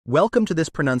Welcome to this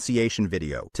pronunciation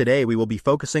video. Today we will be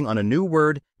focusing on a new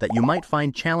word that you might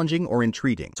find challenging or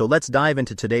intriguing. So let's dive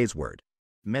into today's word.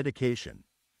 Medication,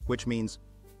 which means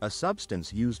a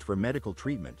substance used for medical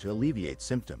treatment to alleviate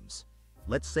symptoms.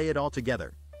 Let's say it all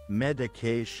together.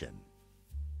 Medication.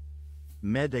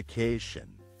 Medication.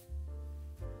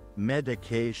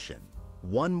 Medication.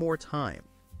 One more time.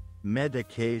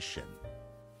 Medication.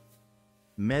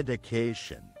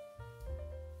 Medication.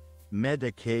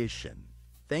 Medication.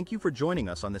 Thank you for joining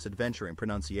us on this adventure in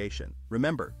pronunciation.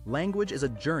 Remember, language is a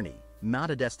journey,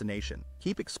 not a destination.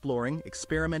 Keep exploring,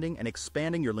 experimenting, and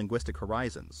expanding your linguistic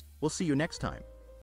horizons. We'll see you next time.